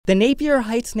The Napier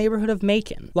Heights neighborhood of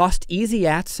Macon lost easy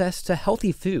access to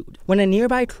healthy food when a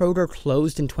nearby Kroger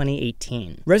closed in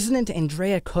 2018. Resident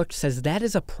Andrea Cook says that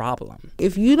is a problem.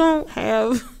 If you don't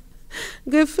have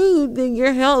good food, then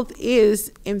your health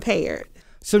is impaired.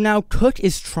 So now Cook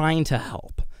is trying to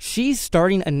help. She's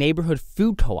starting a neighborhood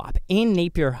food co-op in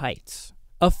Napier Heights.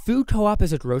 A food co-op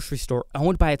is a grocery store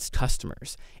owned by its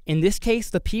customers. In this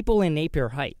case, the people in Napier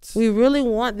Heights. We really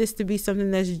want this to be something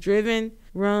that's driven,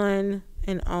 run,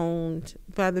 and owned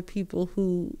by the people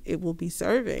who it will be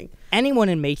serving. Anyone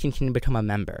in Macon can become a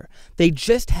member. They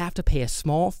just have to pay a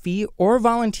small fee or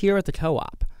volunteer at the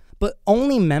co-op. But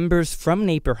only members from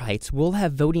Napier Heights will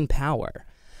have voting power.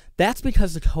 That's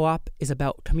because the co-op is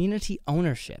about community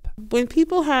ownership. When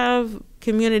people have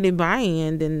community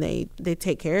buy-in, then they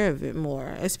take care of it more,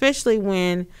 especially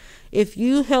when if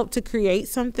you help to create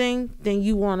something, then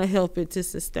you want to help it to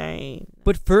sustain.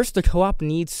 But first, the co-op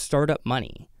needs startup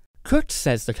money. Cook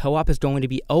says the co-op is going to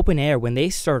be open air when they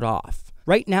start off.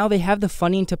 Right now, they have the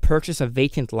funding to purchase a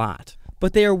vacant lot,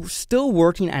 but they are still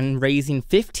working on raising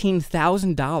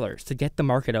 $15,000 to get the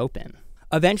market open.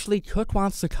 Eventually, Cook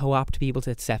wants the co-op to be able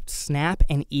to accept SNAP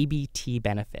and EBT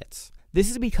benefits. This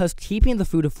is because keeping the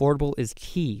food affordable is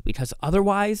key, because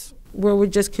otherwise, we're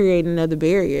just creating another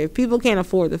barrier. If people can't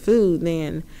afford the food,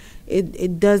 then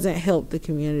it doesn't help the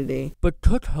community. But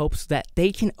Cook hopes that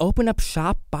they can open up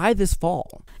shop by this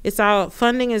fall.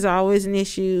 Funding is always an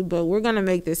issue, but we're going to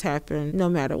make this happen no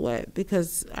matter what,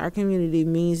 because our community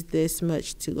means this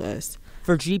much to us.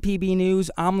 For GPB News,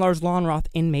 I'm Lars Lonnroth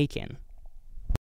in Macon.